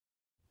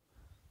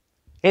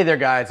Hey there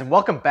guys, and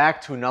welcome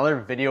back to another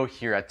video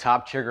here at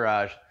Top Tier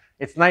Garage.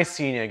 It's nice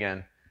seeing you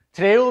again.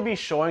 Today we'll be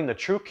showing the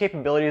true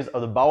capabilities of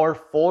the Bauer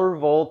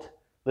 4-volt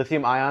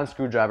lithium-ion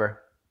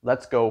screwdriver.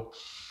 Let's go.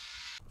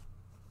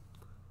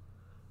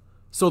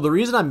 So the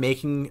reason I'm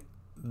making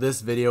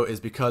this video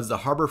is because the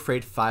Harbor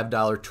Freight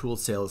 $5 tool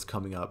sale is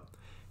coming up.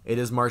 It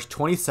is March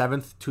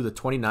 27th to the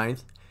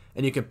 29th,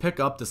 and you can pick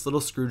up this little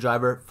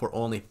screwdriver for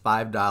only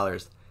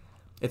 $5.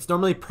 It's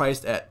normally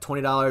priced at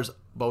 $20,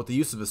 but with the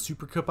use of a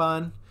super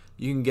coupon,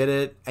 you can get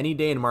it any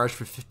day in March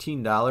for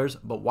 $15,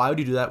 but why would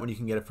you do that when you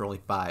can get it for only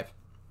 $5?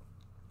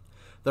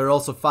 There are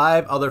also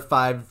 5 other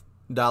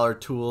 $5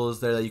 tools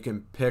there that you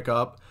can pick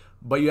up,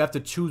 but you have to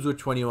choose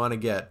which one you want to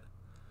get.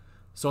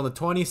 So on the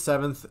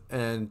 27th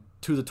and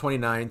to the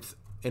 29th,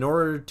 in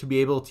order to be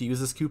able to use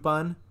this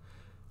coupon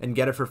and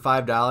get it for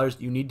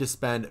 $5, you need to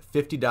spend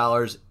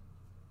 $50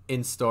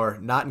 in store,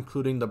 not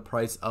including the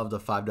price of the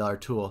 $5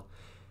 tool.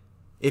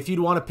 If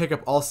you'd want to pick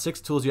up all 6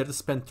 tools, you have to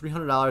spend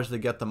 $300 to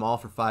get them all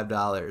for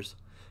 $5.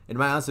 In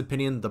my honest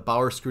opinion, the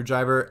Bauer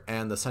screwdriver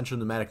and the central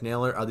pneumatic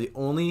nailer are the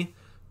only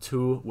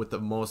two with the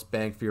most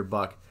bang for your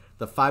buck.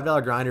 The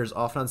 $5 grinder is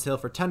often on sale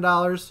for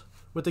 $10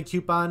 with the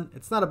coupon.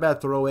 It's not a bad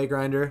throwaway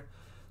grinder.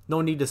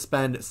 No need to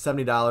spend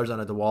 $70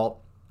 on a DeWalt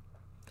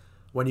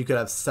when you could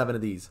have 7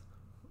 of these.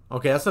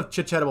 Okay, that's enough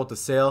chit chat about the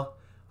sale.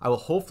 I will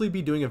hopefully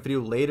be doing a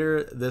video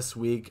later this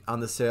week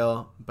on the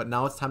sale, but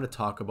now it's time to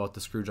talk about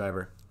the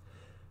screwdriver.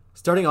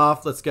 Starting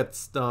off, let's get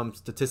some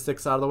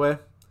statistics out of the way.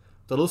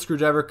 The little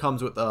screwdriver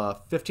comes with a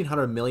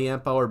 1500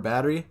 milliamp hour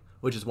battery,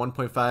 which is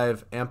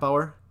 1.5 amp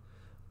hour.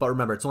 But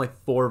remember, it's only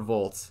 4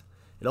 volts.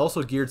 It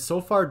also geared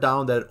so far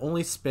down that it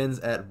only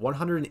spins at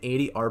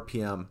 180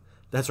 RPM.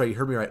 That's right, you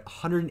heard me right,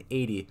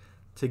 180.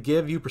 To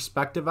give you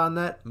perspective on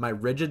that, my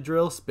rigid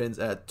drill spins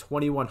at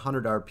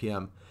 2100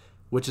 RPM,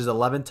 which is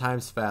 11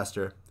 times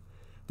faster.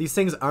 These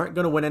things aren't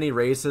going to win any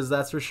races,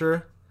 that's for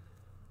sure.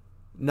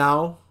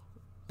 Now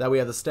that we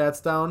have the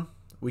stats down,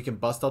 we can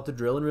bust out the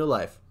drill in real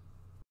life.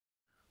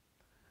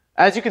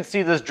 As you can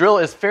see, this drill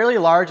is fairly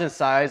large in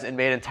size and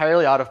made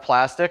entirely out of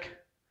plastic,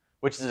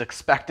 which is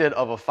expected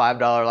of a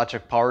 $5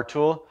 electric power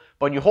tool.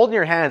 But when you hold it in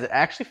your hands, it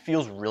actually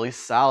feels really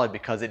solid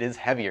because it is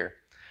heavier.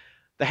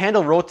 The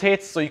handle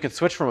rotates so you can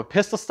switch from a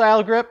pistol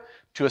style grip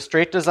to a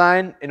straight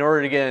design in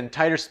order to get in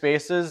tighter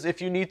spaces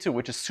if you need to,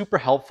 which is super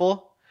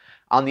helpful.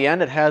 On the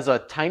end, it has a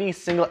tiny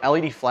single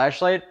LED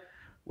flashlight,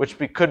 which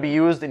could be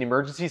used in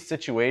emergency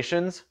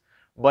situations,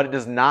 but it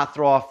does not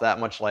throw off that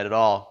much light at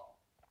all.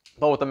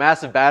 But with a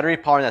massive battery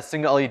powering that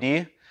single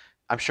LED,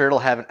 I'm sure it'll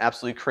have an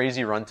absolutely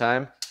crazy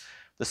runtime.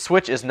 The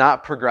switch is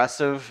not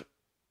progressive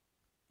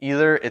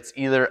either. It's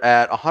either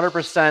at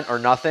 100% or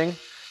nothing,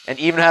 and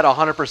even at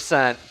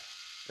 100%,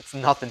 it's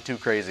nothing too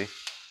crazy.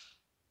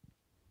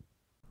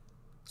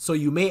 So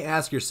you may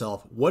ask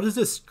yourself, what is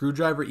this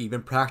screwdriver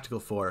even practical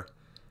for?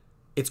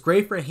 It's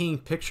great for hanging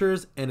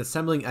pictures and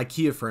assembling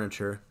IKEA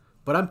furniture,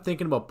 but I'm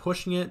thinking about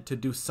pushing it to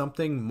do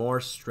something more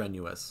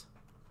strenuous.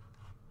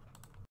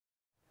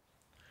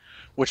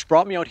 Which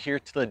brought me out here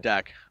to the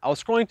deck. I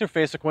was scrolling through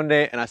Facebook one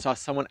day and I saw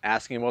someone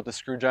asking about the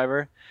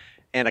screwdriver,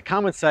 and a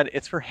comment said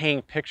it's for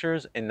hanging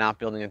pictures and not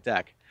building a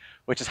deck,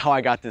 which is how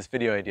I got this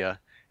video idea.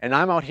 And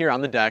I'm out here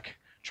on the deck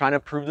trying to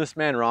prove this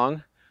man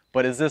wrong,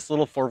 but is this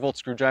little 4-volt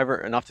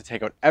screwdriver enough to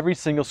take out every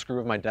single screw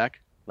of my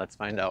deck? Let's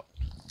find out.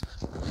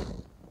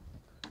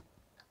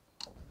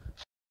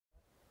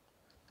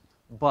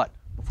 But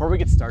before we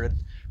get started,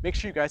 make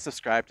sure you guys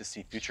subscribe to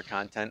see future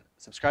content.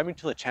 Subscribing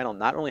to the channel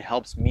not only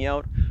helps me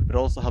out, but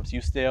also helps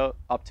you stay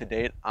up to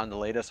date on the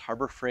latest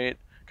Harbor Freight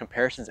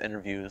comparisons and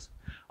reviews.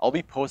 I'll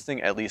be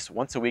posting at least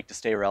once a week to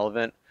stay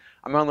relevant.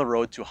 I'm on the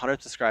road to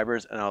 100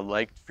 subscribers, and I'd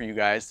like for you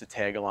guys to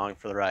tag along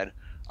for the ride.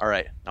 All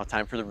right, now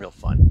time for the real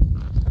fun.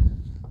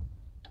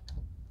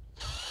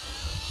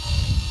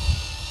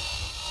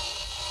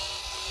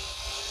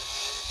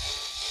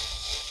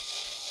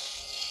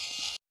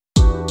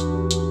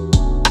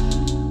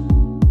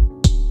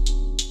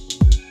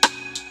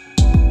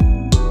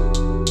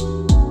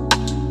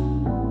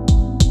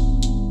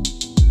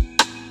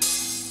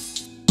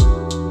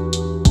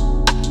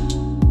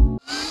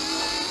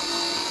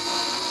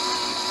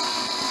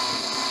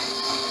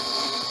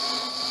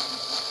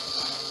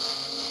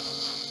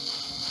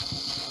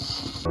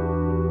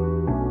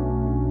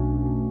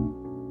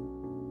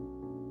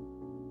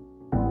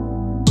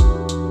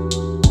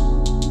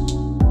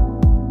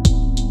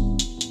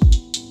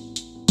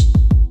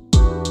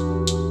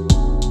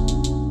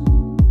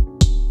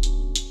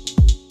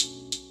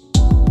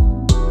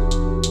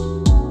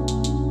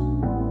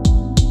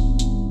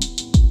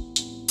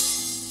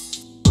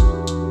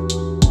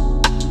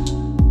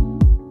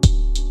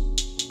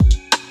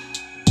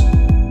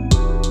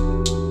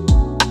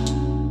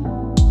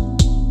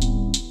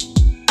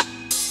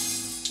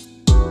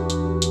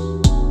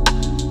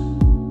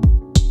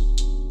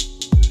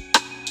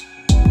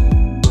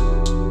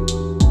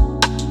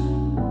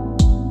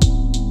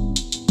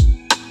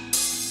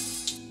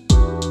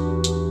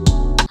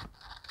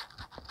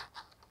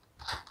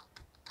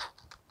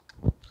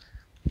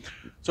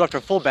 So after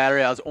a full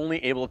battery, I was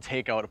only able to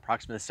take out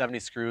approximately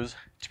 70 screws.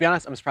 To be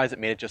honest, I'm surprised it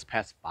made it just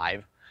past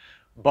 5,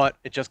 but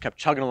it just kept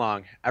chugging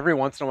along. Every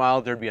once in a while,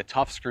 there'd be a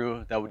tough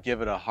screw that would give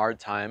it a hard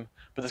time,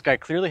 but this guy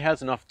clearly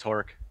has enough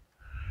torque.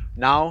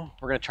 Now,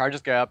 we're gonna charge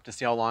this guy up to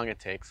see how long it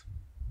takes.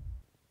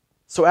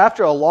 So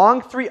after a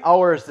long 3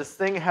 hours, this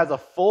thing has a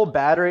full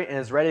battery and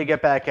is ready to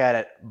get back at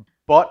it.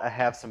 But I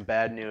have some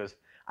bad news.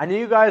 I know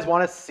you guys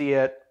want to see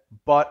it,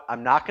 but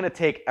I'm not going to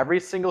take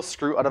every single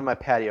screw out of my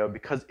patio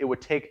because it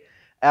would take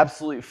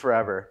absolutely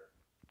forever.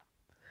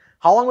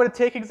 How long would it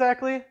take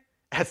exactly?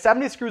 At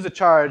 70 screws a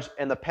charge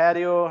and the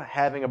patio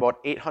having about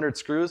 800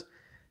 screws,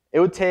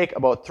 it would take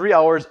about 3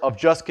 hours of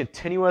just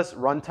continuous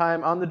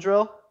runtime on the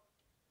drill,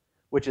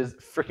 which is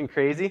freaking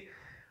crazy.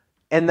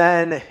 And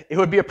then it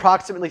would be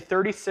approximately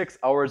 36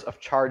 hours of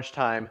charge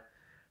time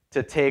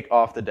to take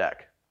off the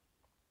deck.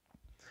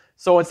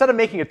 So instead of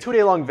making a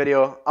 2-day long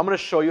video, I'm going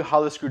to show you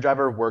how the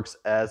screwdriver works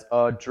as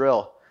a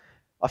drill.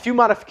 A few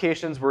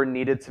modifications were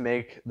needed to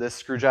make this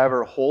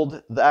screwdriver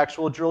hold the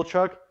actual drill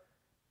chuck,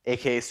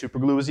 aka super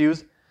glue is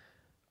used.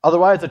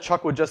 Otherwise, the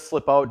chuck would just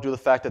slip out due to the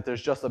fact that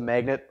there's just a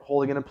magnet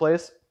holding it in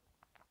place.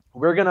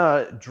 We're going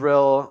to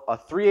drill a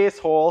 3/8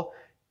 hole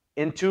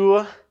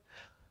into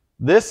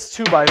this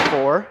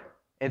 2x4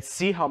 and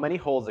see how many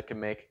holes it can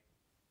make.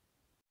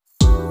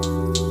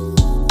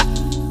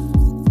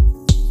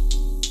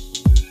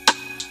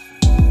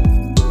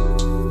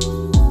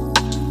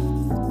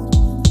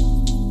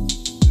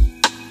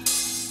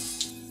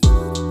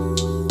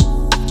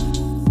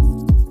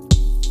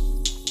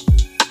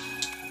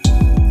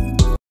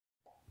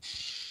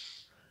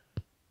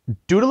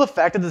 Due to the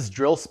fact that this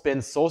drill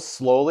spins so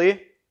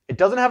slowly, it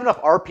doesn't have enough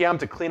RPM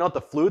to clean out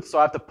the flutes, so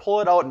I have to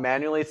pull it out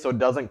manually so it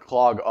doesn't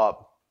clog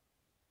up.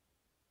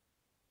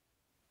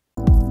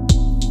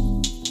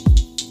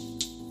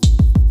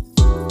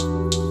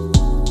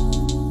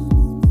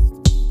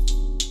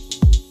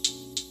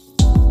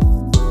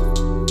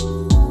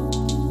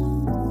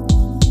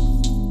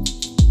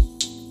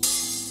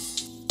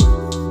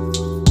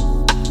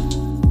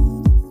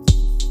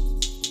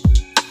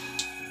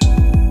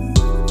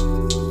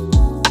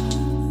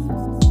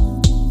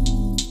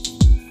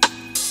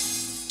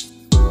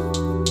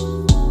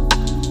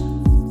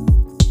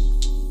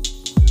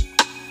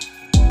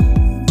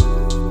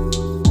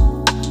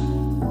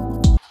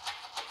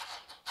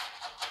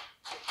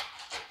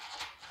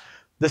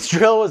 This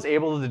drill was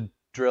able to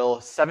drill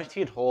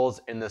 17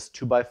 holes in this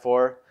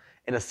 2x4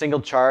 in a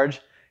single charge.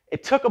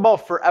 It took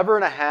about forever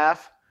and a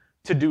half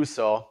to do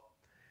so.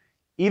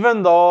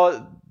 Even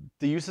though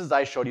the uses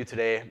I showed you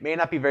today may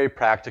not be very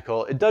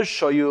practical, it does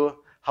show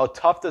you how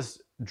tough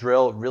this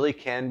drill really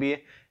can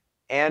be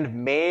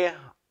and may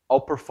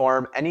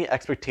outperform any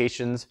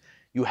expectations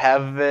you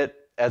have of it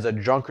as a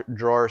junk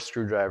drawer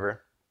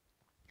screwdriver.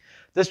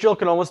 This drill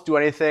can almost do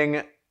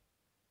anything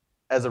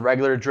as a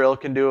regular drill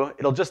can do.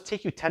 It'll just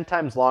take you 10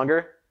 times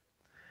longer.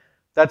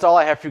 That's all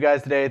I have for you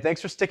guys today.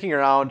 Thanks for sticking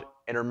around,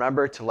 and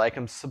remember to like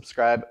and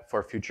subscribe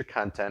for future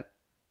content.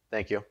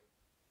 Thank you.